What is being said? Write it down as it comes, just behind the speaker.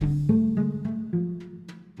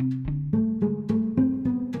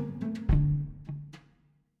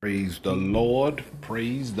the Lord.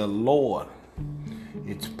 Praise the Lord.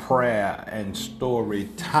 It's prayer and story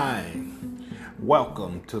time.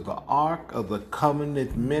 Welcome to the Ark of the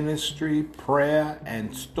Covenant Ministry, prayer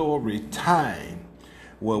and story time,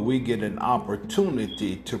 where we get an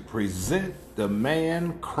opportunity to present the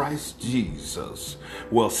man Christ Jesus.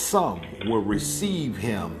 Well, some will receive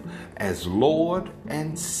him as Lord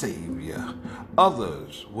and Savior.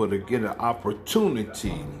 Others will get an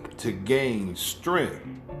opportunity to gain strength,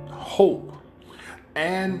 hope,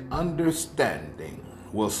 and understanding.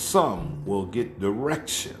 Well, some will get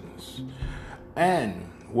directions. And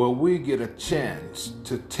will we get a chance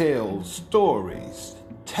to tell stories,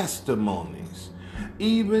 testimonies,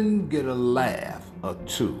 even get a laugh or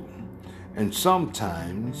two, and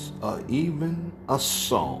sometimes even a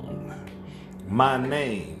song. My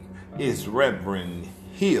name is Reverend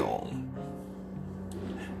Hill,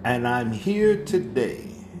 and I'm here today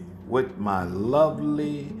with my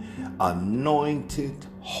lovely, anointed,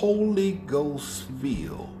 Holy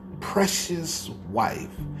Ghost-filled, precious wife,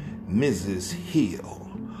 Mrs. Hill,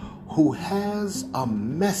 who has a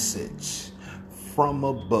message from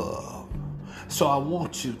above. So I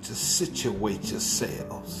want you to situate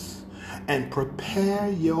yourselves and prepare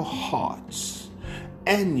your hearts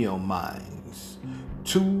and your minds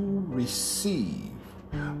to receive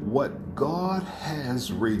what God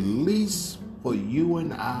has released for you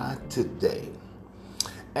and I today.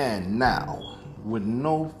 And now, with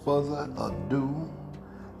no further ado,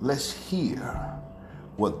 let's hear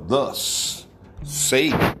what thus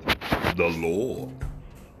saith the Lord.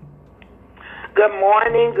 Good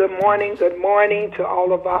morning, good morning, good morning to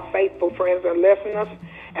all of our faithful friends and listeners.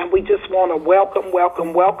 And we just want to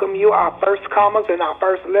welcome you, our first comers and our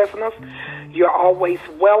first listeners. You're always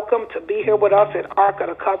welcome to be here with us at Ark of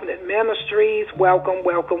the Covenant Ministries. Welcome.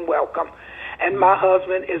 And my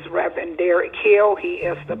husband is Reverend Derek Hill. He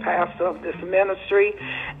is the pastor of this ministry.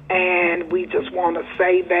 And we just want to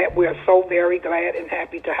say that we're so very glad and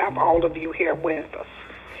happy to have all of you here with us.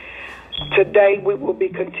 Today we will be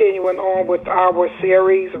continuing on with our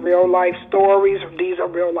series, Real Life Stories. These are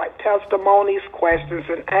real life testimonies, questions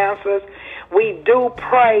and answers. We do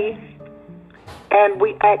pray and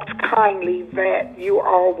we ask kindly that you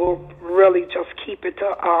all will really just keep it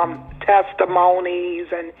to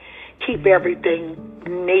testimonies and keep everything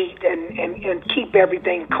neat and keep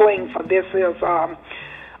everything clean, for this is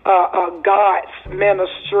God's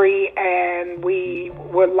ministry, and we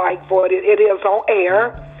would like for it is on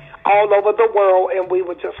air all over the world, and we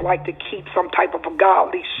would just like to keep some type of a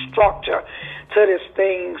godly structure to these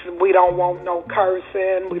things. We don't want no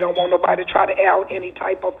cursing. We don't want nobody to try to add any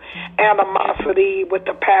type of animosity with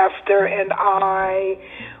the pastor and I.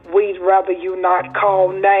 We'd rather you not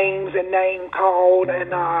call names and name called.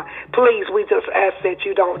 And please, we just ask that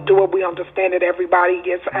you don't do it. We understand that everybody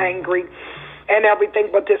gets angry and everything,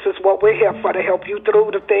 but this is what we're here for, to help you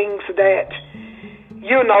through the things that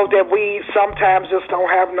you know that we sometimes just don't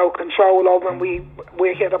have no control over, and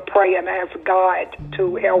we're here to pray and ask God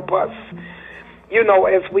to help us,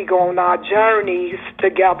 as we go on our journeys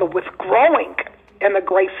together with growing in the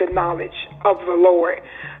grace and knowledge of the Lord.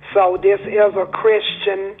 So this is a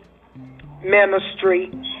Christian ministry,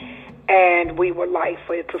 and we would like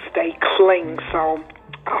for it to stay clean. So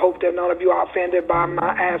I hope that none of you are offended by my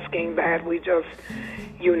asking that. We just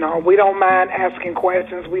we don't mind asking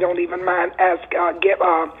questions. We don't even mind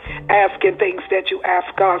asking things that you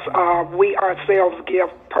ask us. We ourselves give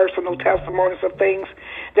personal testimonies of things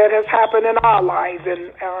that has happened in our lives.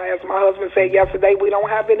 And as my husband said yesterday, we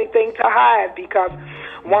don't have anything to hide, because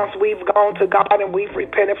once we've gone to God and we've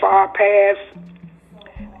repented for our past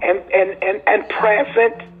and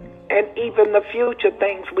present and even the future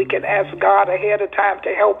things, we can ask God ahead of time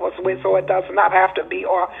to help us with, so it does not have to be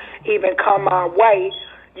or even come our way.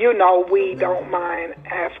 We don't mind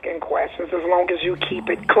asking questions, as long as you keep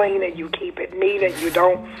it clean and you keep it neat and you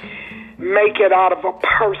don't make it out of a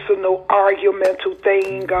personal argumental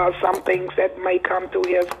thing. Some things that may come through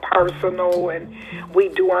here is personal, and we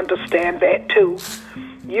do understand that too.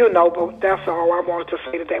 But that's all I wanted to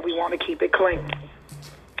say today. We want to keep it clean.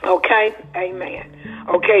 Okay? Amen.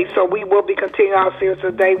 Okay, so we will be continuing our series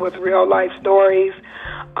today with real life stories.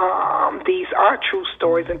 These are true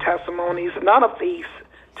stories and testimonies. None of these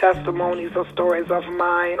testimonies or stories of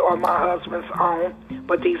mine or my husband's own,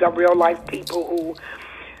 but these are real life people who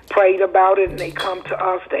prayed about it and they come to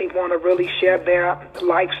us. They want to really share their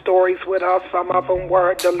life stories with us. Some of them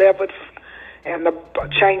were delivered and the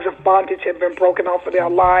chains of bondage have been broken off of their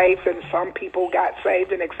life, and some people got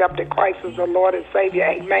saved and accepted Christ as the Lord and Savior.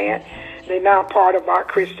 Amen. They're now part of our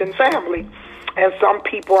Christian family, and some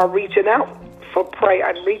people are reaching out for prayer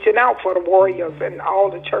and reaching out for the warriors and all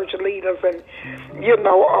the church leaders and,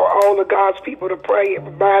 all of God's people to pray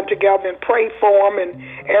and bind together and pray for them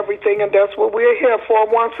and everything. And that's what we're here for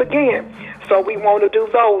once again. So we want to do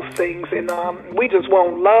those things. And we just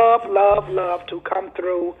want love to come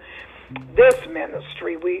through this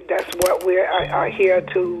ministry. That's what we are here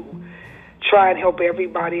to try and help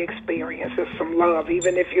everybody experience is some love.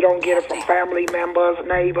 Even if you don't get it from family members,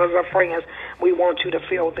 neighbors, or friends, we want you to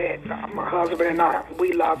feel that my husband and I,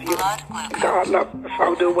 we love you. God loves us,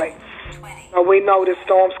 so do we. We know that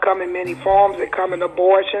storms come in many forms. They come in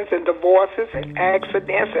abortions and divorces and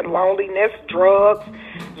accidents and loneliness, drugs,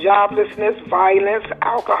 joblessness, violence,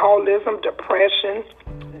 alcoholism, depression,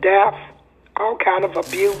 death, all kind of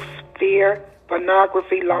abuse, fear,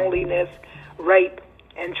 pornography, loneliness, rape,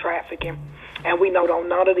 and trafficking. And we know that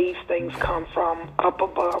none of these things come from up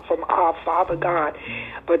above, from our Father God.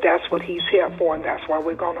 But that's what he's here for, and that's why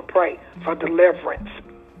we're going to pray for deliverance.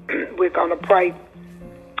 We're going to pray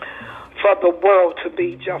for the world to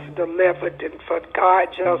be just delivered and for God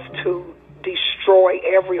just to destroy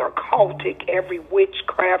every occultic, every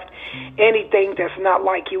witchcraft, anything that's not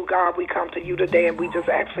like you, God. We come to you today and we just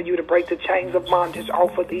ask for you to break the chains of bondage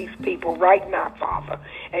off of these people right now, Father,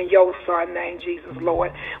 in your Son name, Jesus,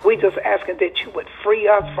 Lord. We just asking that you would free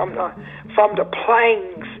us from the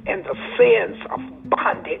plagues and the sins of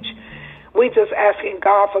bondage. We just asking,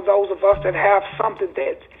 God, for those of us that have something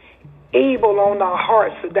that's evil on our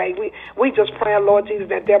hearts today. We just praying, Lord Jesus,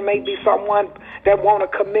 that there may be someone that want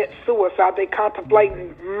to commit suicide. They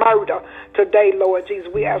contemplating murder today, Lord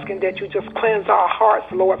Jesus. We asking that you just cleanse our hearts,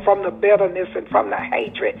 Lord, from the bitterness and from the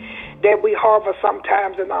hatred that we harbor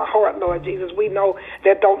sometimes in our heart, Lord Jesus. We know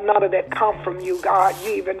that none of that come from you, God.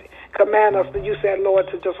 You even command us, that you said, Lord,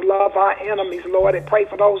 to just love our enemies, Lord, and pray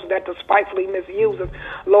for those that despitefully misuse us,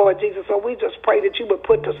 Lord Jesus. So we just pray that you would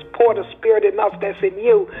pour the Spirit in us that's in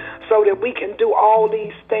you so that we can do all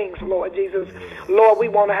these things, Lord Jesus. Lord, we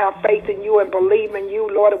want to have faith in you and believe in you,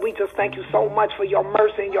 Lord, and we just thank you so much for your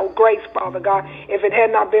mercy and your grace, Father God. If it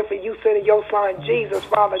had not been for you sending your Son, Jesus,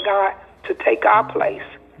 Father God, to take our place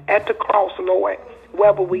at the cross, Lord,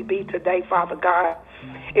 where would we be today, Father God?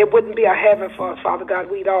 It wouldn't be a heaven for us, Father God.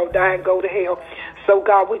 We'd all die and go to hell. So,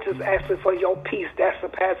 God, we just asking for your peace that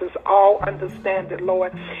surpasses all understanding,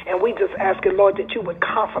 Lord. And we just asking, Lord, that you would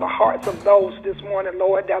comfort the hearts of those this morning,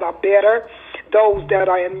 Lord, that are bitter, those that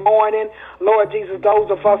are in mourning, Lord Jesus, those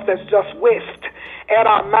of us that's just whisked at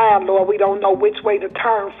our mind, Lord. We don't know which way to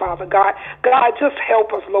turn, Father God. God, just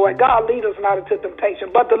help us, Lord. God, lead us not into temptation,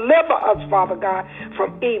 but deliver us, Father God,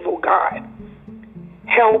 from evil, God.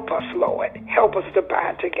 Help us, Lord. Help us to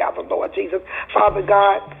bind together, Lord Jesus. Father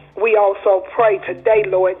God, we also pray today,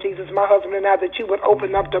 Lord Jesus, my husband and I, that you would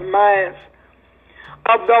open up the minds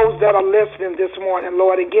of those that are listening this morning,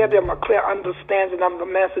 Lord, and give them a clear understanding of the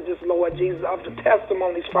messages, Lord Jesus, of the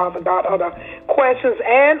testimonies, Father God, of the questions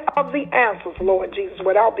and of the answers, Lord Jesus,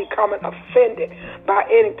 without becoming offended by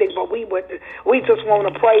anything. But we just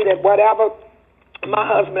want to pray that whatever my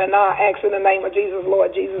husband and I ask in the name of Jesus,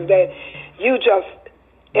 Lord Jesus, that you just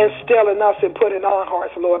instill in us and put in our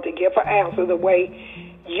hearts, Lord, to give an answer the way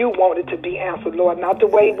you want it to be answered, Lord, not the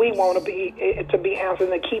way we want to be answered,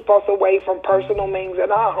 and to keep us away from personal means in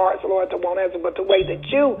our hearts, Lord, to want answer, but the way that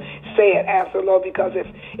you said answer, Lord, because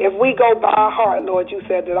if we go by our heart, Lord, you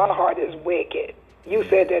said that our heart is wicked. You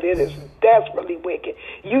said that it is desperately wicked.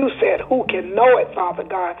 You said, who can know it, Father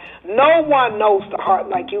God? No one knows the heart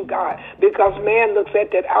like you, God, because man looks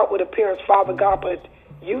at that outward appearance, Father God, but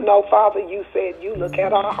you know, Father, you said you look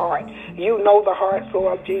at our heart. You know the heart,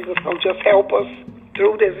 Lord Jesus. So just help us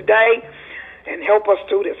through this day and help us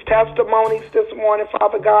through this testimonies this morning,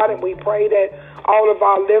 Father God. And we pray that all of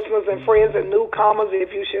our listeners and friends and newcomers,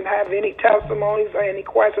 if you should have any testimonies or any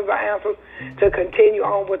questions or answers, to continue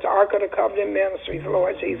on with the Ark of the Covenant Ministries,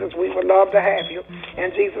 Lord Jesus. We would love to have you.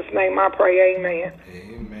 In Jesus' name I pray, amen.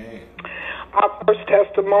 Amen. Our first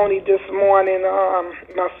testimony this morning,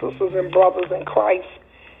 my sisters and brothers in Christ,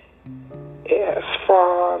 is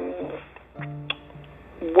from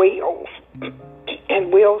Will.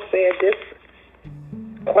 And Will said this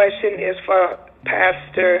question is for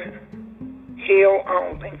Pastor Hill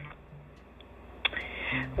only.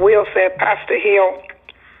 Will said, Pastor Hill,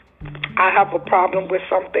 I have a problem with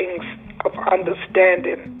some things of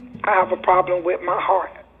understanding. I have a problem with my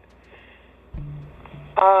heart.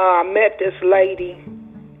 I met this lady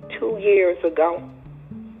 2 years ago,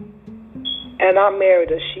 and I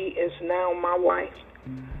married her. She is now my wife.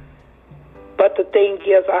 But the thing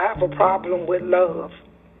is, I have a problem with love.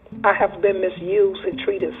 I have been misused and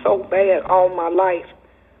treated so bad all my life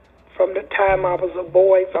from the time I was a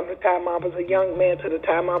boy, from the time I was a young man to the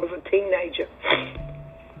time I was a teenager.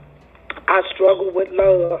 I struggled with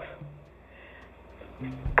love.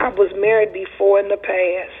 I was married before in the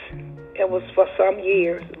past. It was for some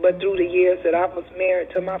years, but through the years that I was married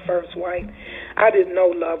to my first wife, I didn't know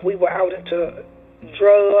love. We were out into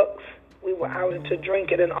drugs. We were out into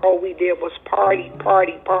drinking, and all we did was party,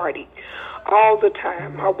 party, party all the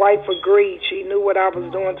time. My wife agreed. She knew what I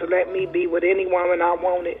was doing to let me be with any woman I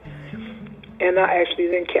wanted, and I actually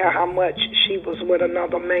didn't care how much she was with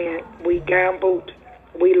another man. We gambled,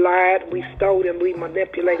 we lied, we stole, and we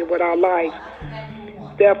manipulated with our life.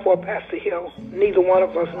 Therefore, Pastor Hill, neither one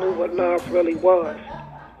of us knew what love really was.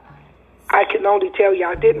 I can only tell you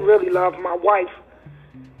I didn't really love my wife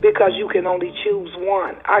because you can only choose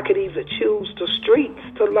one. I could either choose the streets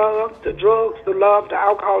to love, the drugs to love, the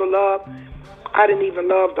alcohol to love. I didn't even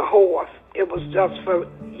love the whores. It was just for,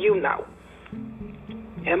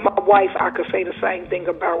 And my wife, I could say the same thing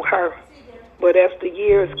about her. But as the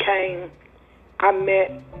years came, I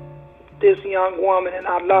met this young woman, and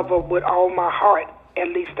I love her with all my heart. At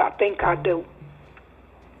least I think I do.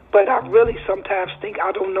 But I really sometimes think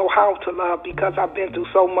I don't know how to love because I've been through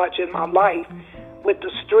so much in my life. With the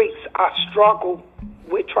streets, I struggle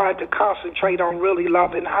with trying to concentrate on really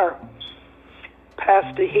loving her.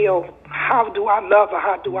 Pastor Hill, how do I love her?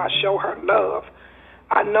 How do I show her love?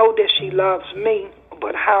 I know that she loves me,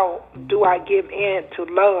 but how do I give in to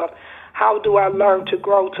love? How do I learn to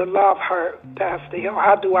grow to love her, Pastor Hill?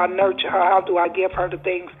 How do I nurture her? How do I give her the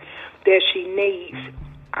things that she needs?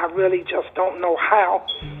 I really just don't know how.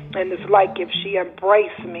 And it's like if she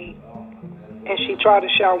embraced me and she tried to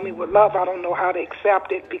shower me with love, I don't know how to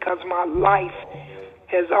accept it because my life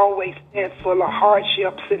has always been full of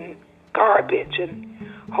hardships and garbage and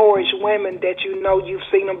whorish women that you've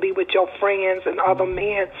seen them be with your friends and other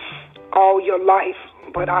men all your life.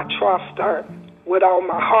 But I trust her with all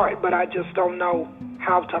my heart, but I just don't know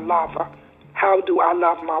how to love her. How do I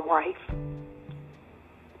love my wife?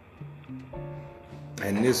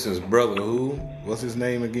 And this is Brother who? What's his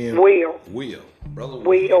name again? Will. Brother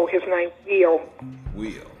Will. His name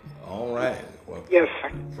Will. All right. Well, yes,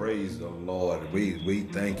 sir. Praise the Lord. We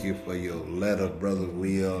thank you for your letter, Brother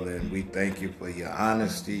Will, and we thank you for your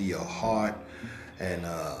honesty, your heart, and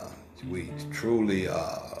we truly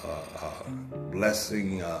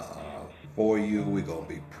blessing for you. We're going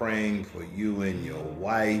to be praying for you and your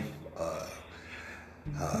wife.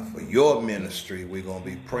 For your ministry, we're going to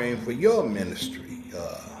be praying for your ministry.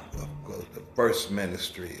 The first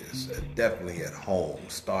ministry is definitely at home,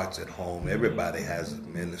 starts at home. Everybody has a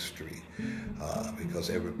ministry because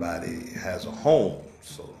everybody has a home.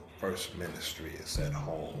 So first ministry is at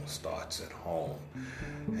home, starts at home.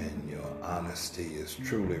 And your honesty is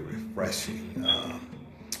truly refreshing.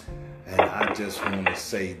 And I just want to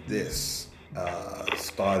say this.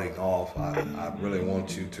 Starting off, I really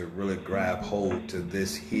want you to really grab hold to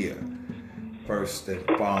this here. First and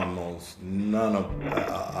foremost, none of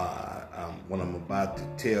what I'm about to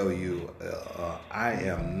tell you, I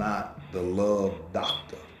am not the love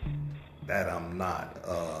doctor. That I'm not,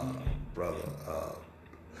 Brother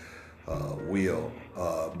Will.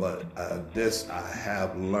 But this I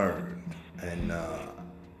have learned, and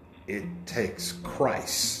it takes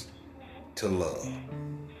Christ to love.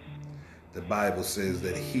 The Bible says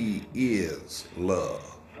that he is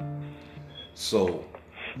love. So,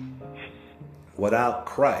 without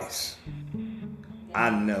Christ, I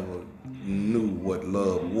never knew what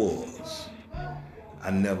love was.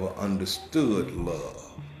 I never understood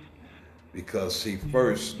love. Because, see,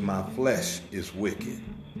 first, my flesh is wicked.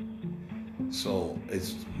 So,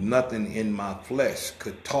 it's nothing in my flesh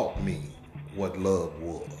could taught me what love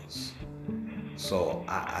was. So,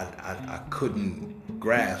 I couldn't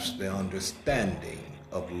grasp the understanding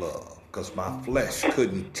of love because my flesh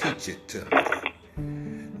couldn't teach it to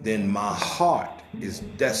me. Then my heart is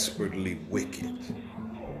desperately wicked.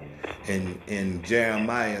 And in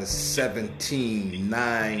Jeremiah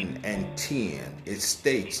 17:9 and 10, it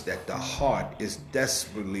states that the heart is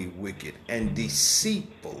desperately wicked and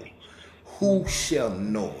deceitful. Who shall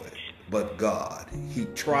know it but God? He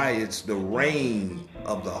tries the rein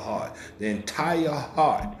of the heart, the entire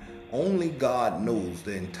heart. Only God knows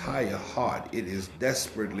the entire heart. It is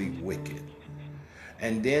desperately wicked.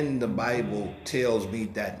 And then the Bible tells me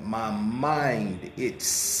that my mind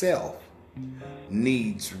itself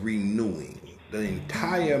needs renewing. The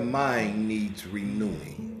entire mind needs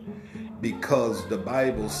renewing because the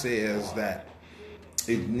Bible says that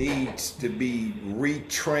it needs to be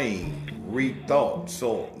retrained, rethought.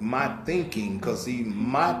 So my thinking, because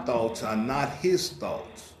my thoughts are not his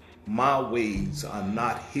thoughts. My ways are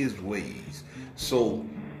not his ways. So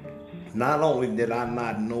Not only did I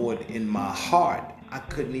not know it in my heart, I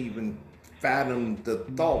couldn't even fathom the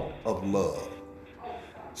thought of love.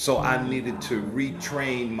 So I needed to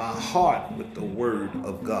retrain my heart with the word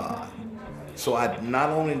of God. So not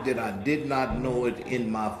only did not know it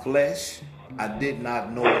in my flesh, I did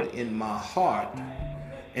not know it in my heart,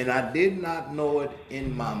 and I did not know it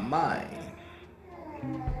in my mind.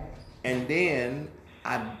 And then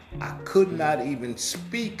I could not even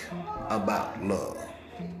speak about love.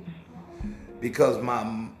 Because my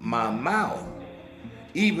mouth,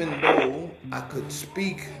 even though I could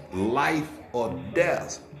speak life or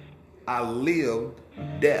death, I lived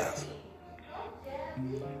death.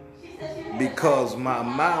 Because my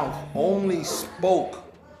mouth only spoke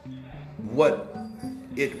what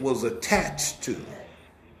it was attached to.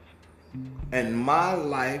 And my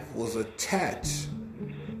life was attached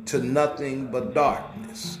to nothing but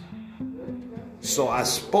darkness. So I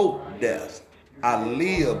spoke death. I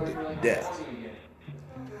lived death.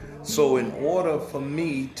 So in order for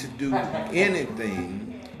me to do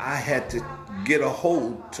anything, I had to get a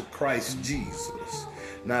hold to Christ Jesus.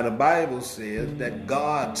 Now the Bible says that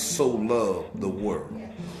God so loved the world,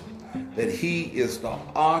 that he is the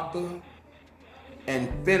author and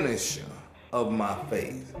finisher of my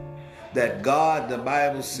faith. That God, the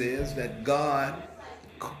Bible says that God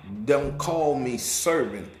don't call me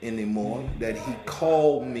servant anymore, that he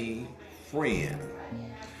called me friend.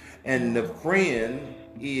 And the friend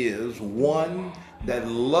is one that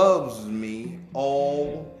loves me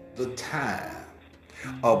all the time.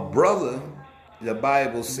 A brother, the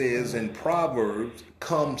Bible says in Proverbs,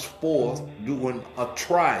 comes forth during a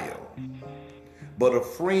trial. But a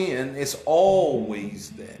friend is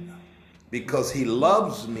always there because he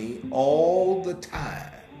loves me all the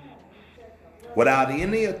time without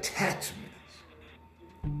any attachments.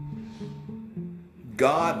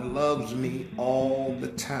 God loves me all the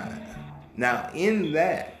time. Now, in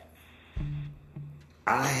that,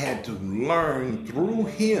 I had to learn through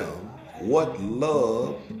him what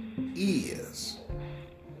love is.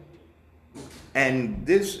 And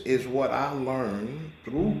this is what I learned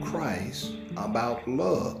through Christ about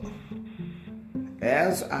love.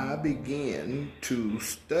 As I began to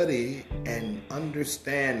study and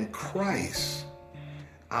understand Christ,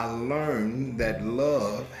 I learned that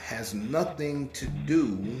love has nothing to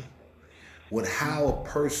do with how a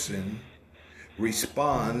person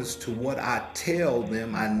responds to what I tell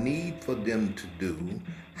them I need for them to do,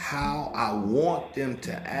 how I want them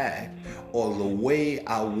to act, or the way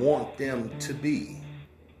I want them to be.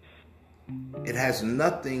 It has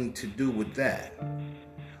nothing to do with that.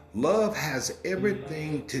 Love has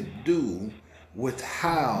everything to do with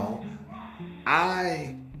how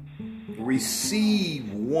I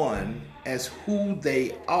receive one as who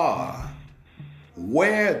they are,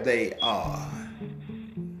 where they are,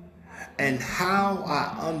 and how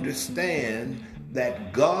I understand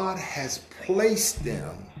that God has placed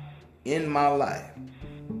them in my life.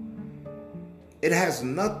 It has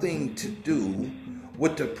nothing to do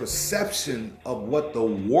with the perception of what the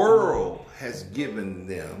world has given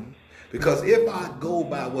them. Because if I go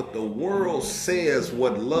by what the world says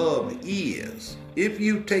what love is, if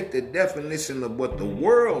you take the definition of what the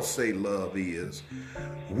world say love is,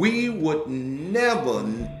 we would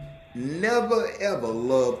never ever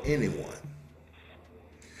love anyone.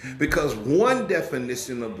 Because one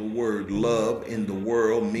definition of the word love in the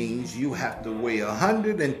world means you have to weigh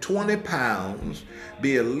 120 pounds,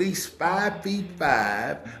 be at least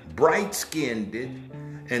 5'5", bright-skinned,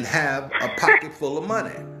 and have a pocket full of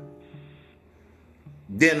money.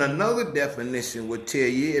 Then another definition would tell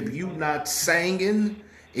you if you're not singing,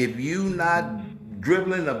 if you're not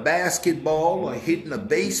dribbling a basketball or hitting a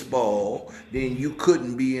baseball, then you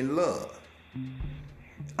couldn't be in love.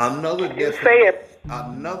 Another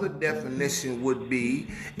definition would be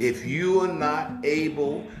if you are not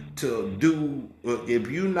able to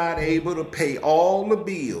pay all the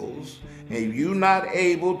bills, and if you're not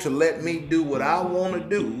able to let me do what I want to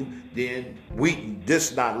do, then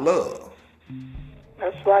this not love.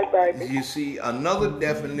 That's right, baby. You see, another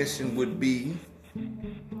definition would be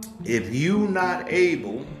if you're not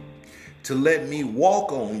able to let me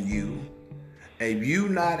walk on you, if you're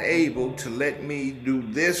not able to let me do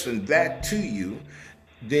this and that to you,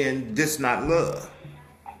 then this not love.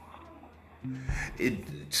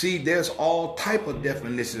 There's all type of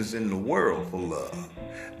definitions in the world for love.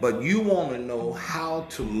 But you want to know how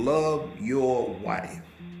to love your wife.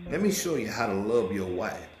 Let me show you how to love your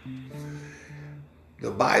wife. The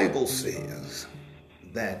Bible says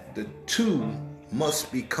that the two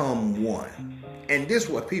must become one. And this is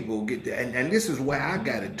what people get there. And this is where I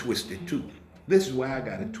got it twisted too. This is where I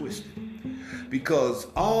got it twisted. because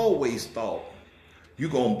I always thought you're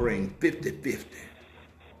going to bring 50-50.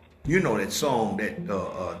 You know that song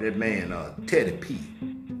that man, Teddy P.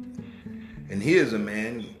 And here's a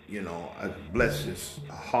man, bless his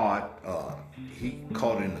heart, he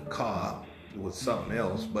caught in the car with something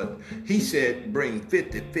else, but he said bring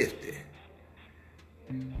 50-50.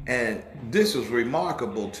 And this is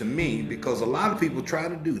remarkable to me because a lot of people try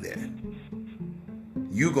to do that.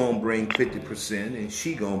 You gonna bring 50% and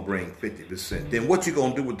she gonna bring 50%. Then what you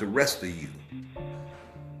gonna do with the rest of you?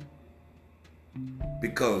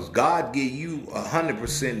 Because God give you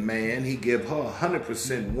 100% man, he give her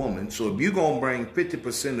 100% woman. So if you gonna bring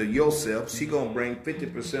 50% of yourself, she gonna bring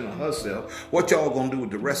 50% of herself. What y'all gonna do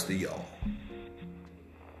with the rest of y'all?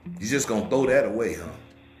 You just gonna throw that away, huh?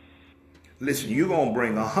 Listen, you gonna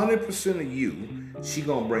bring 100% of you, she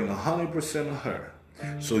gonna bring 100% of her.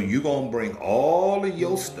 So you gonna bring all of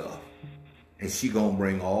your stuff, and she gonna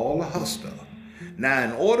bring all of her stuff. Now,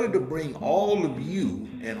 in order to bring all of you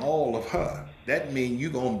and all of her, that means you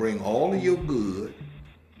gonna bring all of your good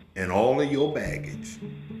and all of your baggage.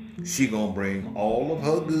 She gonna bring all of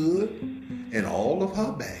her good and all of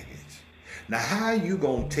her baggage. Now, how you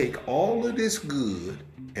gonna take all of this good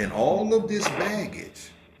and all of this baggage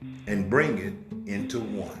and bring it into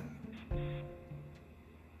one?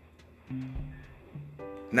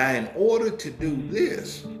 Now, in order to do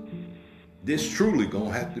this truly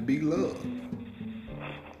gonna have to be love.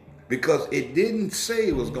 Because it didn't say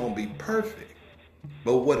it was gonna be perfect.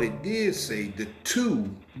 But what it did say, the two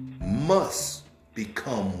must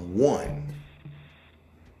become one.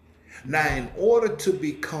 Now, in order to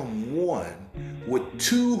become one with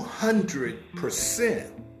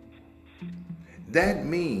 200%, that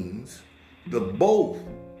means the both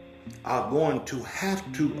are going to have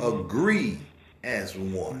to agree as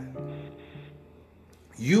one.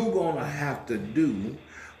 You're going to have to do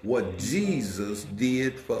what Jesus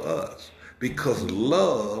did for us, because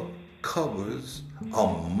love covers a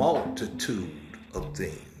multitude of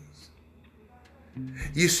things.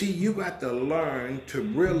 You see, you got to learn to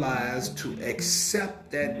realize, to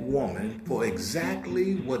accept that woman for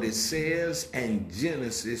exactly what it says in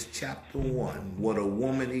Genesis chapter 1, what a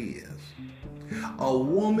woman is. A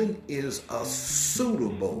woman is a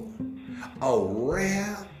suitable, a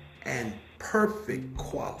rare and perfect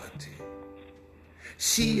quality.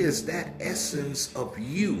 She is that essence of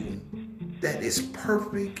you that is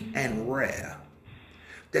perfect and rare,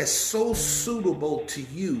 that's so suitable to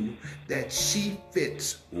you that she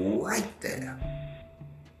fits right there.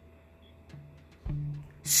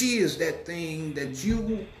 She is that thing that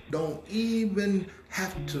you don't even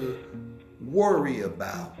have to worry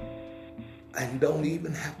about and don't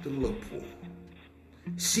even have to look for.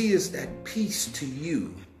 She is that piece to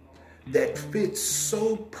you that fits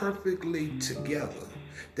so perfectly together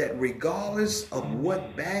that regardless of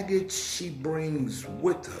what baggage she brings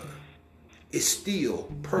with her, it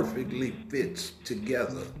still perfectly fits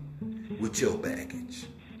together with your baggage.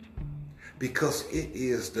 Because it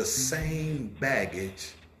is the same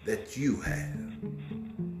baggage that you have.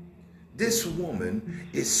 This woman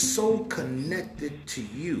is so connected to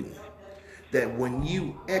you that when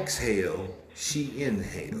you exhale, she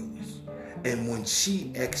inhales. And when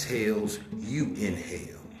she exhales, you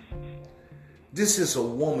inhale. This is a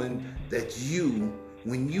woman that you,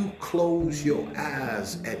 when you close your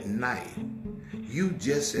eyes at night, you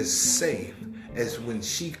just as safe as when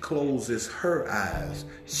she closes her eyes.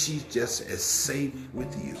 She's just as safe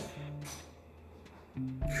with you.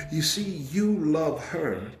 You see, you love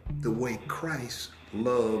her the way Christ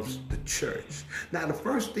loves the church. Now, the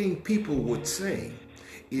first thing people would say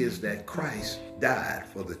is that Christ died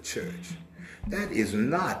for the church. That is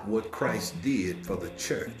not what Christ did for the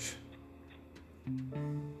church.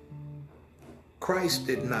 Christ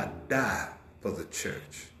did not die for the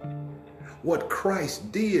church. What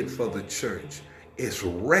Christ did for the church is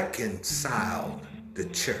reconciled the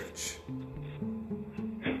church.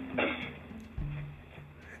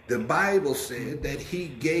 The Bible said that he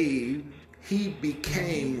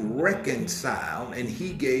became reconciled, and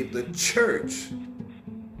he gave the church,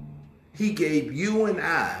 he gave you and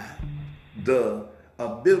I the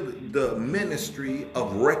ministry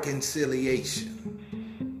of reconciliation.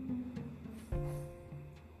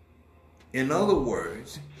 In other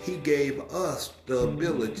words, he gave us the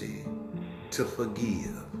ability to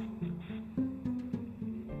forgive.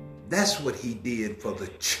 That's what he did for the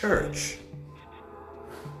church.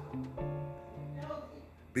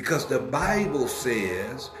 Because the Bible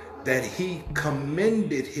says that he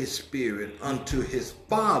commended his spirit unto his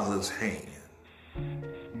Father's hand.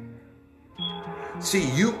 See,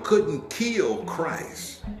 you couldn't kill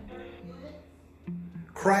Christ.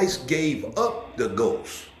 Christ gave up the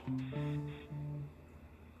ghost.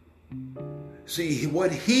 See,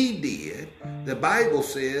 what he did, the Bible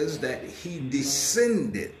says that he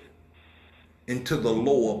descended into the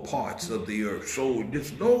lower parts of the earth. So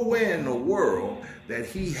there's nowhere in the world that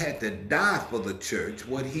he had to die for the church.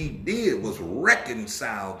 What he did was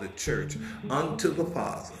reconcile the church unto the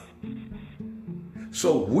Father.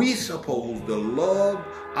 So we supposed to love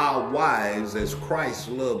our wives as Christ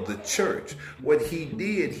loved the church. What he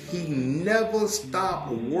did, he never stopped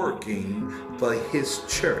working for his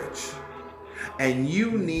church. And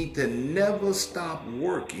you need to never stop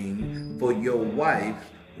working for your wife's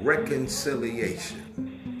reconciliation.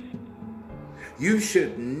 You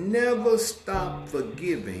should never stop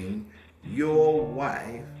forgiving your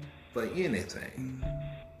wife for anything.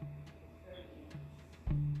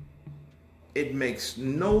 It makes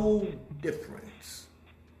no difference.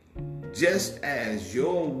 Just as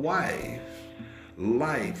your wife's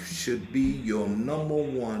life should be your number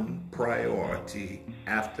one priority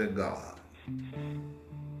after God.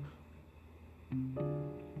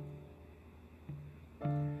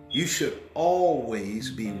 You should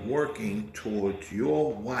always be working towards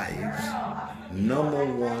your wife's number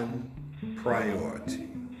one priority.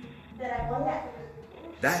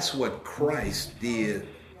 That's what Christ did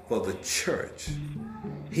for the church.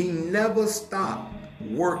 He never stopped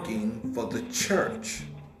working for the church.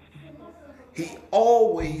 He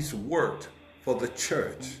always worked for the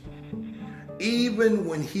church. Even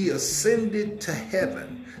when he ascended to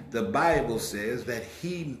heaven, the Bible says that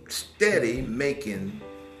he steady making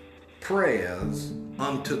prayers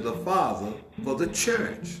unto the Father for the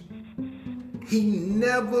church. He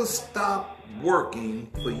never stopped working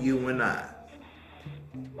for you and I.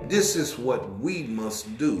 This is what we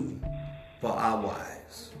must do for our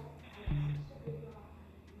wives.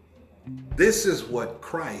 This is what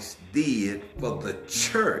Christ did for the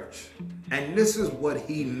church. And this is what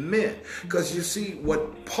he meant. Because you see,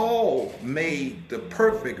 what Paul made the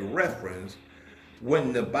perfect reference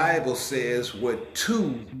when the Bible says what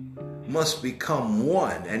two must become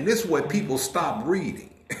one. And this is what people stop reading.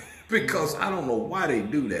 Because I don't know why they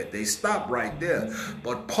do that. They stop right there.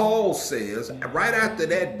 But Paul says, right after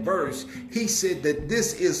that verse, he said that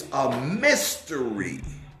this is a mystery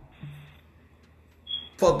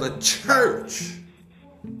for the church.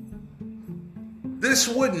 This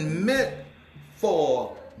wasn't meant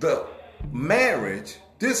for the marriage.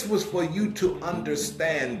 This was for you to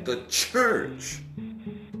understand the church.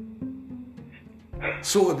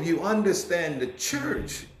 So if you understand the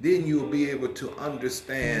church, then you'll be able to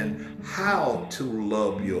understand how to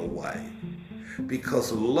love your wife.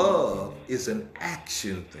 Because love is an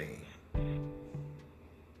action thing.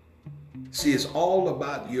 See, it's all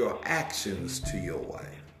about your actions to your wife.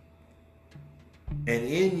 And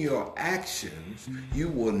in your actions, you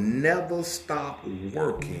will never stop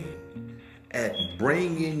working at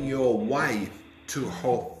bringing your wife to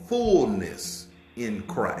her fullness in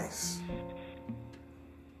Christ.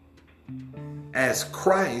 As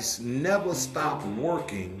Christ never stopped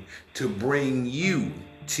working to bring you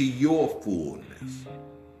to your fullness.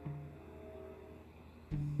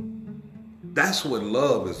 That's what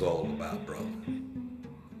love is all about, brother.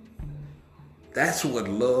 That's what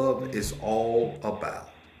love is all about.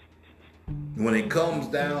 When it comes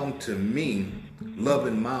down to me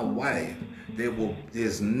loving my wife,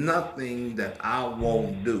 there's nothing that I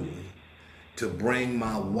won't do to bring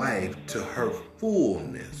my wife to her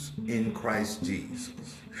fullness in Christ Jesus.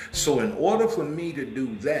 So in order for me to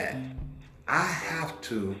do that, I have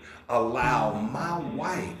to allow my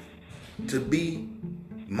wife to be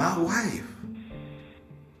my wife.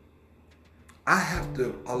 I have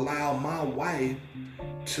to allow my wife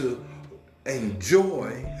to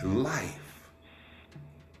enjoy life.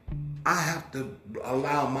 I have to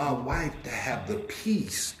allow my wife to have the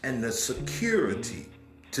peace and the security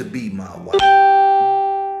to be my wife.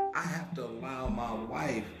 I have to allow my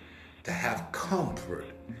wife to have comfort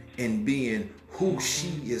in being who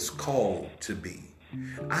she is called to be.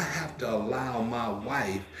 I have to allow my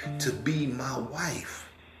wife to be my wife.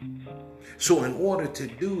 So in order to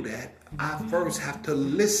do that, I first have to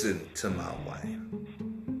listen to my wife.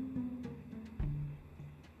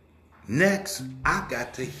 Next, I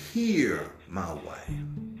got to hear my wife.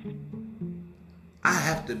 I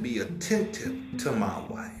have to be attentive to my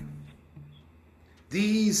wife.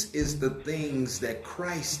 These is the things that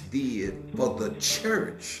Christ did for the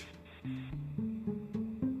church.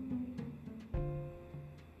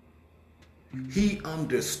 He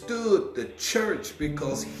understood the church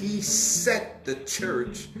because he set the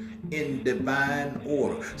church in divine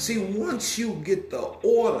order. See, once you get the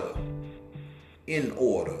order in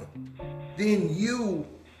order, then you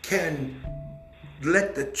can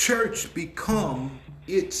let the church become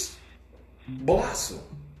its blossom.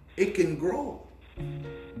 It can grow.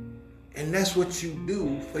 And that's what you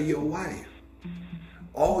do for your wife.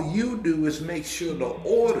 All you do is make sure the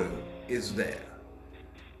order is there,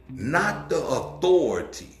 not the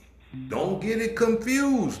authority. Don't get it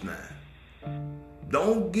confused now.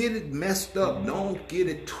 Don't get it messed up. Don't get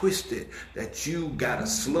it twisted that you got a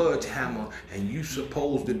sledgehammer and you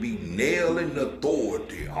supposed to be nailing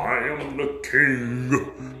authority. I am the king,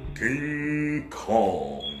 King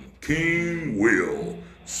Kong, King Will,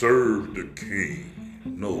 serve the king.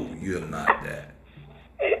 No, you're not that.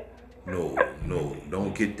 No,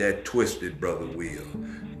 don't get that twisted, Brother Will.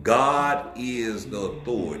 God is the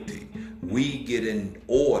authority. We get in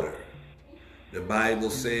order. The Bible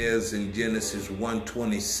says in Genesis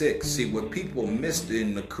 1:26, see what people missed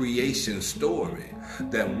in the creation story,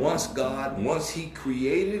 that once he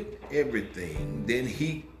created everything, then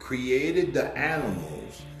he created the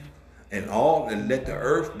animals and let the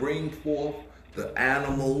earth bring forth the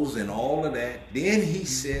animals and all of that. Then he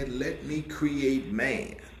said, let me create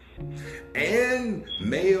man, and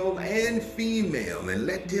male and female, and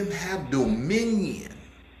let them have dominion.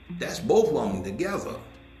 That's both of them together.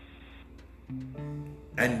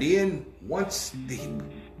 And then once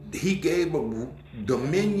he gave a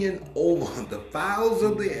dominion over the fowls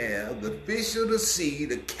of the air, the fish of the sea,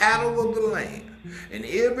 the cattle of the land, and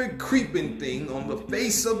every creeping thing on the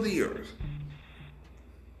face of the earth.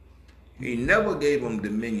 He never gave them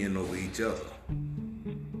dominion over each other.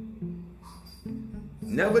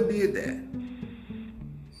 Never did that.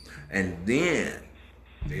 And then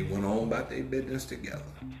they went on about their business together.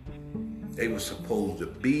 They were supposed to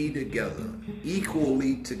be together,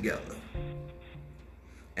 equally together,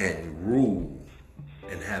 and rule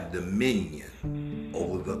and have dominion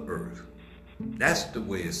over the earth. That's the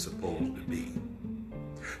way it's supposed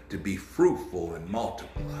to be fruitful and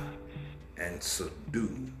multiply and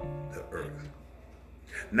subdue the earth.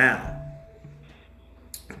 Now,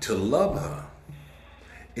 to love her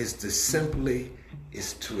is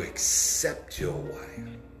to accept your wife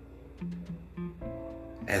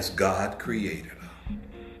as God created her,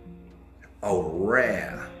 a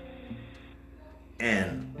rare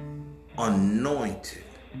and anointed,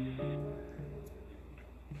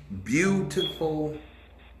 beautiful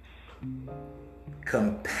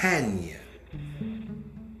companion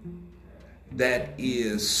that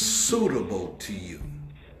is suitable to you,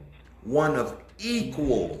 one of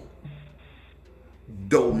equal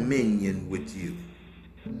dominion with you,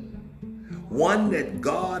 one that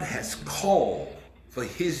God has called for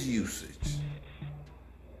his usage,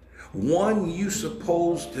 one you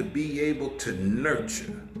supposed to be able to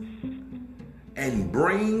nurture and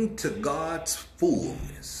bring to God's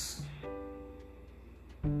fullness,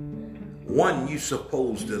 one you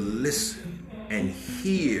supposed to listen and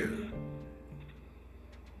hear,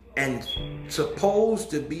 and supposed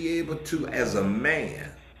to be able to, as a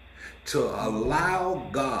man, to allow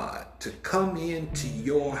God to come into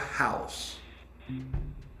your house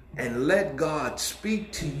and let God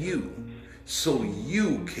speak to you so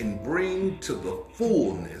you can bring to the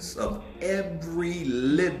fullness of every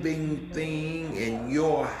living thing in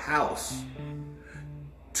your house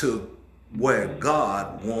to where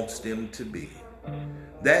God wants them to be.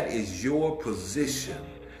 That is your position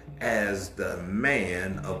as the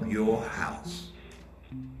man of your house.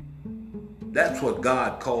 That's what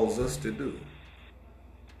God calls us to do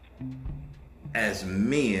as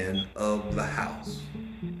men of the house,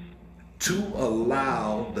 to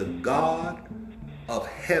allow the God of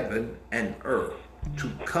heaven and earth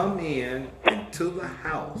to come into the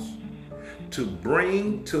house, to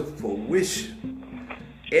bring to fruition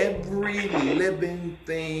every living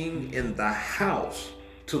thing in the house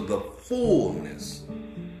to the fullness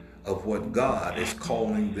of what God is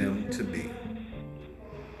calling them to be.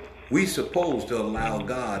 We're supposed to allow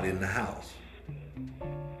God in the house.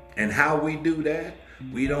 And how we do that,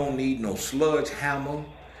 we don't need no sledgehammer.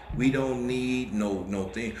 We don't need no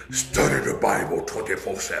thing. Study the Bible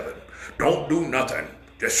 24/7. Don't do nothing.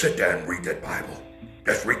 Just sit there and read that Bible.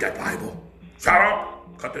 Just read that Bible. Shut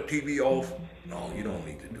up. Cut the TV off. No, you don't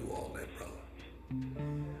need to do all that, brother.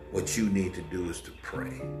 What you need to do is to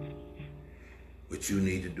pray. What you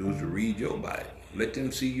need to do is to read your Bible. Let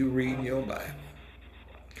them see you reading your Bible.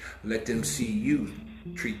 Let them see you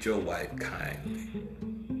treat your wife kindly.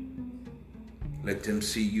 Let them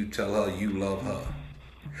see you tell her you love her.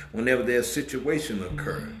 Whenever there's a situation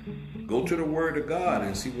occur, go to the Word of God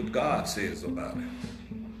and see what God says about it.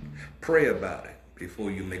 Pray about it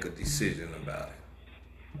before you make a decision about it.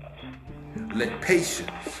 Let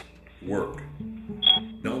patience work.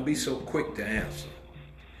 Don't Don't be so quick to answer.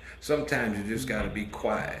 Sometimes you just got to be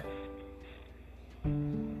quiet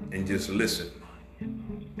and just listen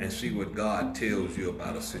and see what God tells you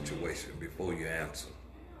about a situation before you answer.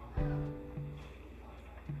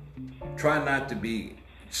 Try not to be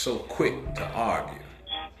so quick to argue.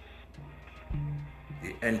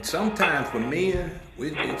 And sometimes for men,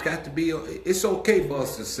 it's got to be, it's okay for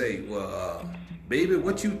us to say, well, baby,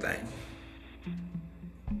 what you think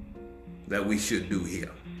that we should do here?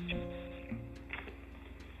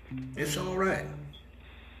 It's all right.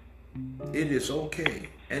 It is okay.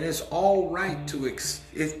 And it's all right to,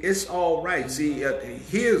 it's all right. See,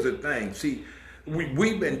 here's the thing. See,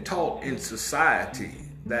 we've been taught in society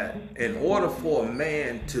that in order for a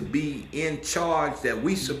man to be in charge, that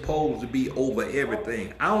we supposed to be over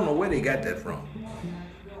everything. I don't know where they got that from.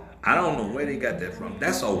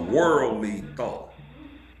 That's a worldly thought.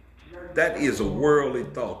 That is a worldly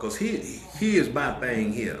thought. Because here's my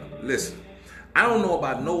thing here. Listen, I don't know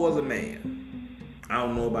about no other man. But I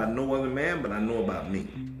know about me.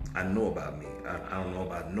 I know about me. I don't know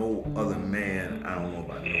about no other man.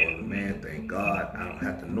 Thank God. I don't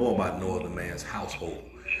have to know about no other man's household.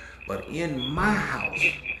 But in my house,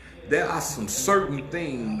 there are some certain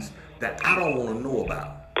things that I don't want to know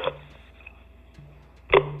about.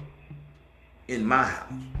 In my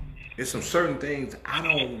house, there's some certain things I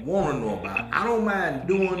don't want to know about. I don't mind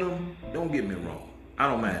doing them. Don't get me wrong. I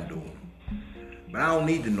don't mind doing them. But I don't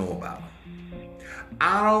need to know about them.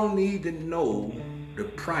 I don't need to know the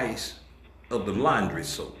price of the laundry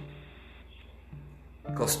soap.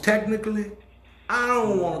 Because technically, I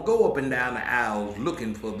don't want to go up and down the aisles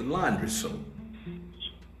looking for the laundry soap.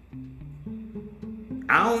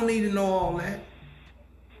 I don't need to know all that.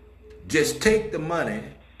 Just take the money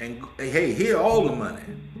and, hey, here all the money.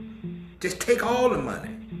 Just take all the money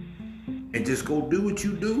and just go do what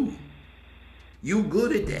you do. You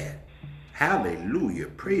good at that. Hallelujah.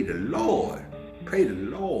 Pray the Lord. Pray the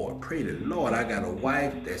Lord. Pray the Lord. I got a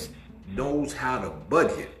wife that knows how to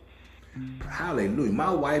budget. Hallelujah. My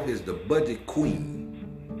wife is the budget queen.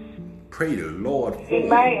 Pray the Lord for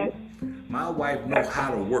her. My wife knows how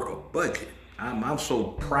to work a budget. I'm so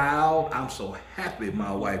proud. I'm so happy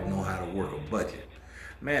my wife knows how to work a budget.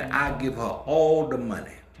 Man, I give her all the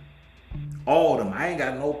money. All of them. I ain't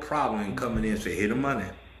got no problem in coming in and say, hey, the money.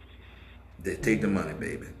 Take the money,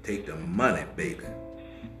 baby. Take the money, baby.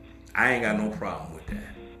 I ain't got no problem with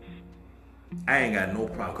that. I ain't got no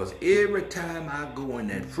problem, because every time I go in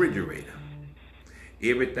that refrigerator,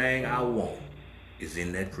 everything I want is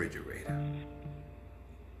in that refrigerator.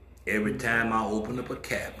 Every time I open up a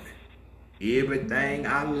cabinet, everything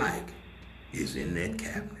I like is in that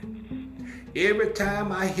cabinet. Every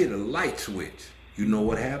time I hit a light switch, you know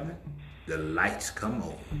what happened? The lights come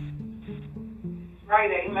on.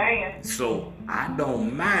 Right, amen. So I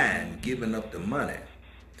don't mind giving up the money.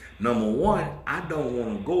 Number one, I don't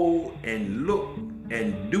want to go and look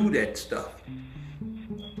and do that stuff.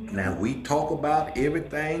 Now, we talk about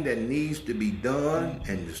everything that needs to be done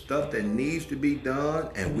and the stuff that needs to be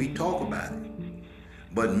done, and we talk about it.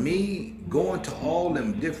 But me going to all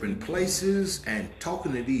them different places and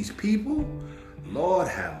talking to these people, Lord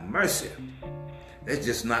have mercy. That's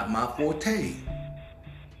just not my forte.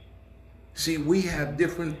 See, we have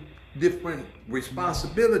different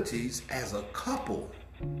responsibilities as a couple.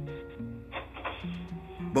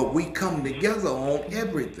 But we come together on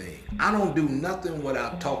everything. I don't do nothing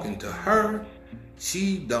without talking to her.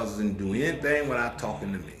 She doesn't do anything without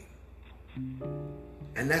talking to me.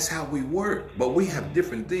 And that's how we work. But we have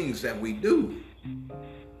different things that we do.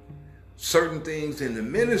 Certain things in the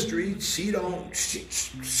ministry,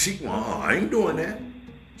 I ain't doing that.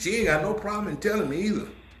 She ain't got no problem in telling me either.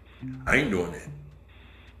 I ain't doing that.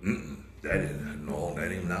 That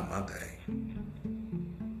ain't not my thing.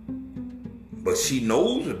 But she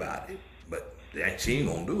knows about it, but she ain't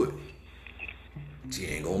gonna do it. She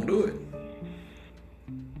ain't gonna do it.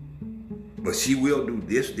 But she will do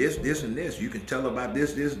this, and this. You can tell her about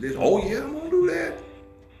this. Oh yeah, I'm gonna do that.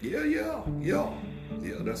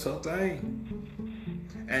 Yeah, that's her thing.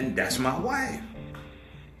 And that's my wife.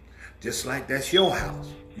 Just like that's your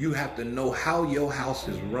house. You have to know how your house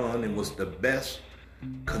is run and what's the best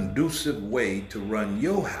conducive way to run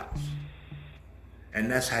your house. And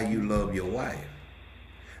that's how you love your wife.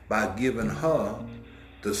 By giving her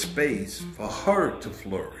the space for her to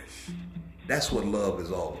flourish. That's what love is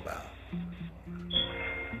all about.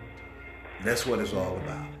 That's what it's all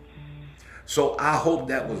about. So I hope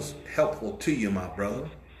that was helpful to you, my brother.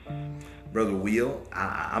 Brother Will.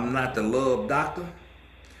 I'm not the love doctor.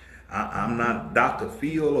 I'm not Dr.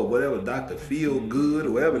 Phil or whatever, Dr. Feel Good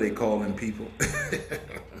or whatever they call them people.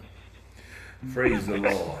 Praise the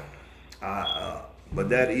Lord. But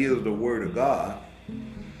that is the word of God.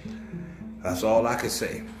 That's all I can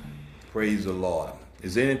say. Praise the Lord.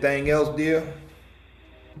 Is there anything else, dear?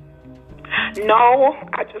 No,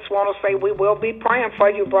 I just want to say we will be praying for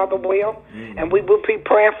you, Brother Will. And we will be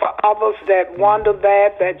praying for others that wonder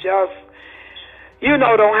that just,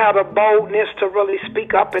 don't have the boldness to really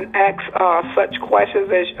speak up and ask such questions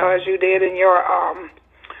as you did in your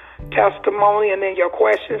testimony and in your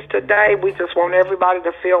questions today. We just want everybody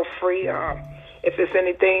to feel free. If it's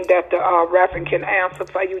anything that the Reverend can answer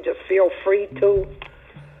for you, just feel free to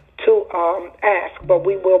ask. But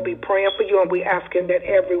we will be praying for you, and we asking that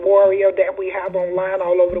every warrior that we have online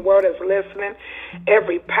all over the world is listening,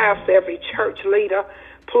 every pastor, every church leader,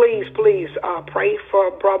 please pray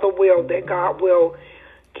for Brother Will, that God will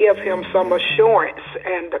give him some assurance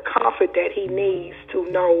and the comfort that he needs to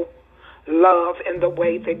know love in the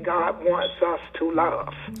way that God wants us to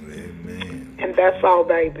love. Amen. And that's all,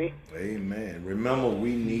 baby. Amen. Remember,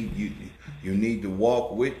 we need you. You need to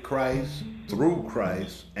walk with Christ, through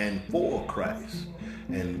Christ, and for Christ.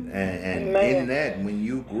 And in that, when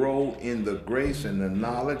you grow in the grace and the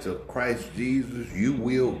knowledge of Christ Jesus, you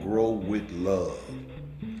will grow with love.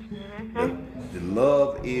 The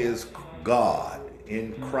love is God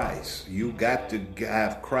in Christ. You got to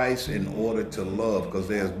have Christ in order to love, because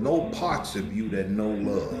there's no parts of you that know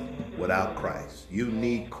love without Christ. You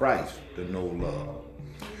need Christ to know love.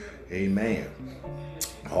 Amen.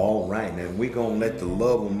 All right, and we're going to let the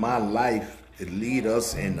love of my life lead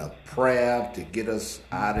us in a prayer to get us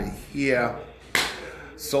out of here.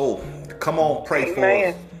 So, come on, pray for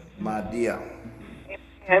us, my dear.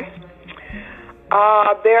 Amen.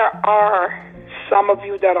 There are some of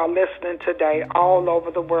you that are listening today all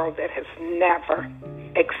over the world that has never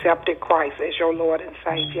accepted Christ as your Lord and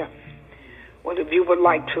Savior. Well, if you would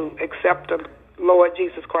like to accept the Lord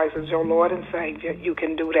Jesus Christ as your Lord and Savior, you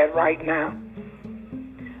can do that right now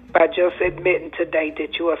by just admitting today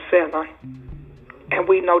that you're a sinner. And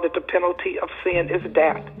we know that the penalty of sin is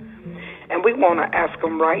death. And we want to ask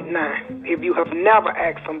him right now. If you have never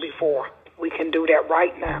asked him before, we can do that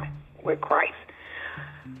right now with Christ.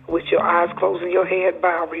 With your eyes closed and your head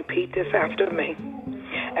bowed, repeat this after me.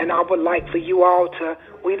 And I would like for you all to,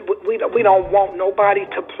 we don't want nobody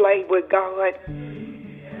to play with God.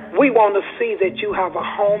 We want to see that you have a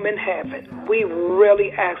home in heaven. We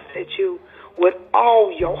really ask that you, with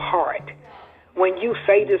all your heart, when you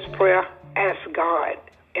say this prayer, ask God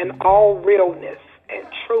in all realness and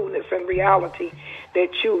trueness and reality that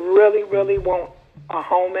you really, really want a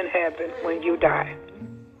home in heaven when you die.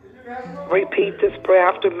 Repeat this prayer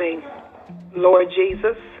after me. Lord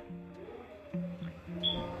Jesus,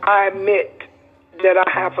 I admit that I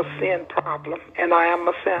have a sin problem and I am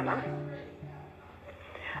a sinner.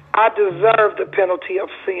 I deserve the penalty of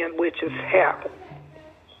sin, which is hell.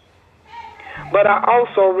 But I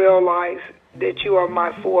also realize that you are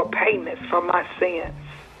my full payment for my sins.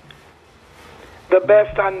 The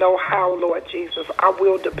best I know how, Lord Jesus, I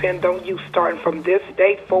will depend on you starting from this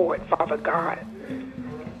day forward, Father God,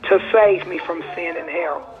 to save me from sin and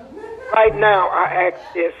hell. Right now, I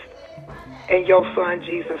ask this in your Son,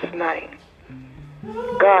 Jesus' name.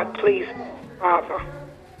 God, please, Father,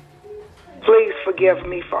 please forgive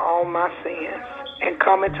me for all my sins and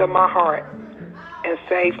come into my heart and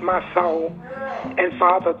save my soul. And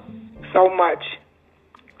Father, so much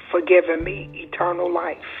for giving me eternal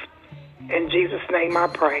life. In Jesus' name I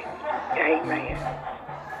pray. Amen.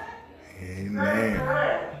 Amen.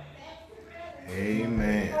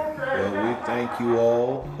 Amen. Well, we thank you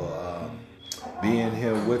all for being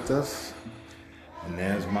here with us. And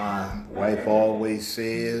as my wife always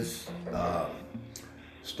says,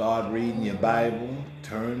 start reading your Bible,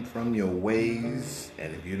 turn from your ways,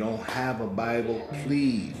 and if you don't have a Bible,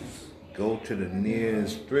 please go to the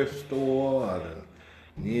nearest thrift store or the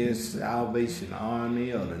nearest Salvation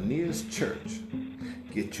Army or the nearest church.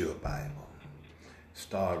 Get you a Bible.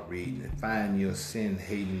 Start reading it. Find your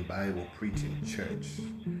sin-hating, Bible-preaching church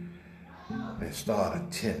and start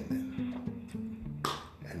attending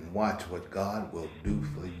and watch what God will do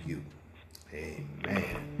for you.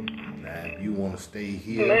 Amen. Now, if you want to stay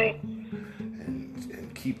here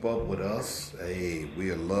and keep up with us, hey,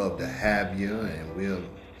 we'd love to have you, and we would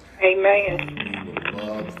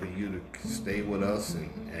love for you to stay with us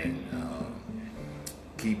and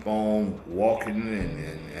keep on walking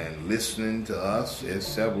and listening to us. There's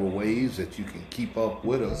several ways that you can keep up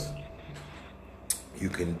with us. You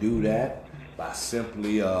can do that by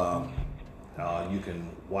simply You can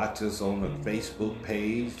watch us on the Facebook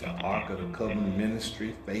page, the Ark of the Covenant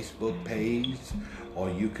Ministry Facebook page, or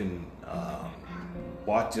you can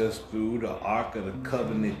watch us through the Ark of the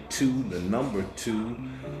Covenant 2, the number 2,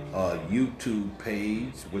 YouTube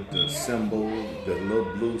page with the symbol, the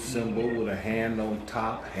little blue symbol with a hand on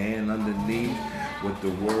top, hand underneath, with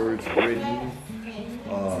the words written.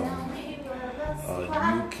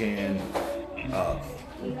 You can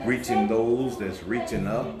reaching those that's reaching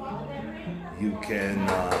up. You can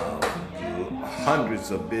do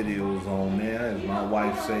hundreds of videos on there. As my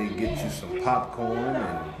wife say, get you some popcorn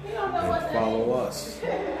and follow us.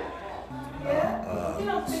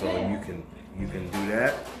 So you can do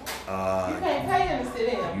that.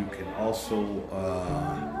 You can also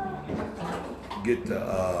get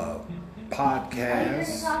the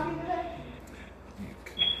podcast.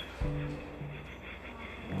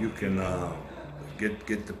 You can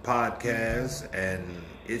get the podcast, and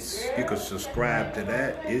you can subscribe to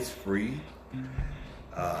that. It's free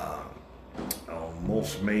on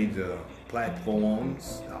most major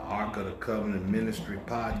platforms. The Ark of the Covenant Ministry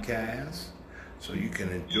podcast, so you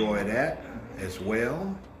can enjoy that as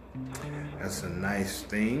well. That's a nice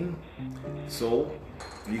thing. So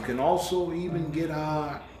you can also even get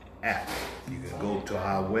our app. You can go to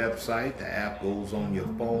our website. The app goes on your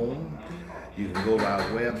phone. You can go to our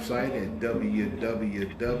website at www.ark,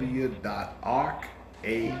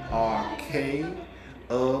 A-R-K,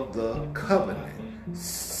 of the Covenant,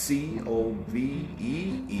 COVENANT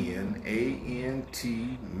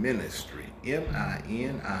Ministry,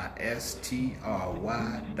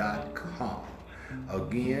 MINISTRY.com.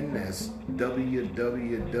 Again, that's www.ark,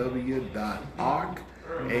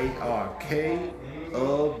 A-R-K,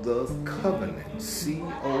 of the Covenant,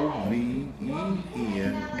 COVENANT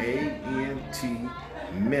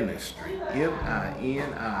Ministry,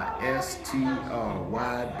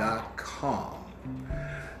 MINISTRY.com.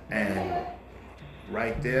 And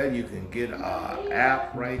right there, you can get our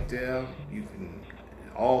app right there. You can,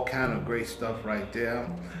 all kind of great stuff right there.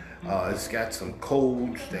 It's got some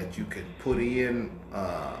codes that you can put in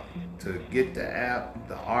to get the app.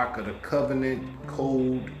 The Ark of the Covenant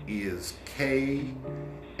code is KFQGES.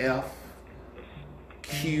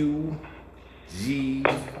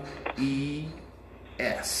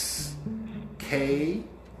 KFQGES.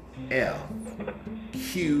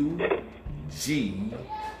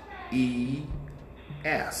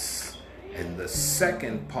 And the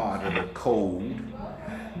second part of the code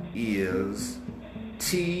is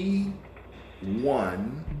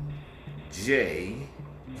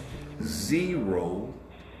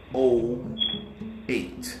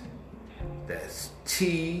T1J008. That's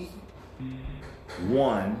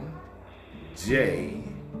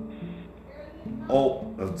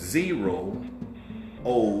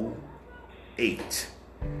T1J008.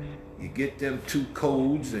 You get them two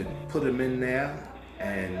codes and put them in there,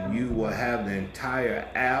 and you will have the entire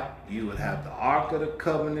app. You will have the Ark of the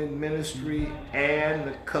Covenant Ministry and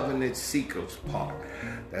the Covenant Seekers part.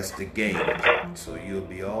 That's the game part. So you'll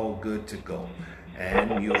be all good to go.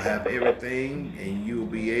 And you'll have everything, and you'll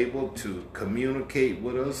be able to communicate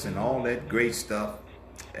with us and all that great stuff,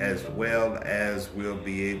 as well as we'll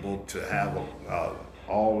be able to have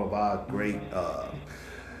all of our great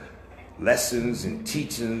lessons and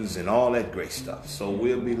teachings and all that great stuff. So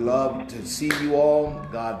we'll be loved to see you all.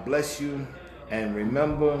 God bless you. And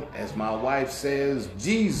remember, as my wife says,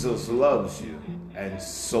 Jesus loves you, and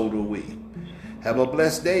so do we. Have a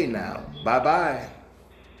blessed day now. Bye-bye.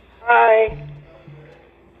 Bye.